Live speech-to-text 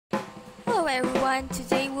Hello everyone,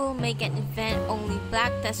 today we'll make an event-only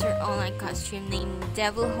black tester online costume named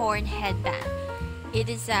Devil Horn Headband. It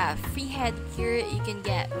is a free headgear you can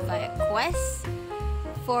get via quest.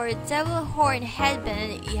 For Devil Horn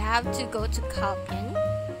Headband, you have to go to Calpian,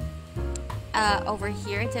 over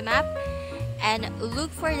here in the map, and look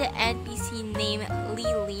for the NPC named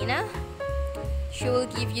Lilina. She will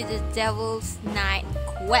give you the Devil's Night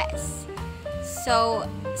quest. So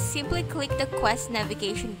simply click the quest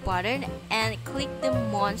navigation button and click the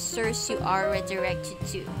monsters you are redirected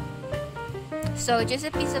to. So just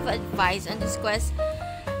a piece of advice on this quest,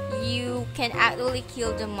 you can actually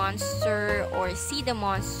kill the monster or see the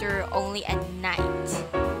monster only at night.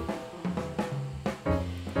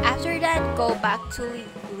 After that, go back to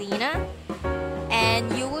Lina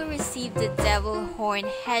and you will receive the Devil Horn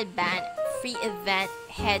Headband free event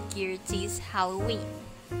headgear this Halloween.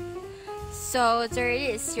 So there it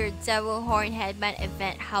is, your Devil Horn Headband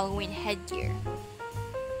event Halloween headgear.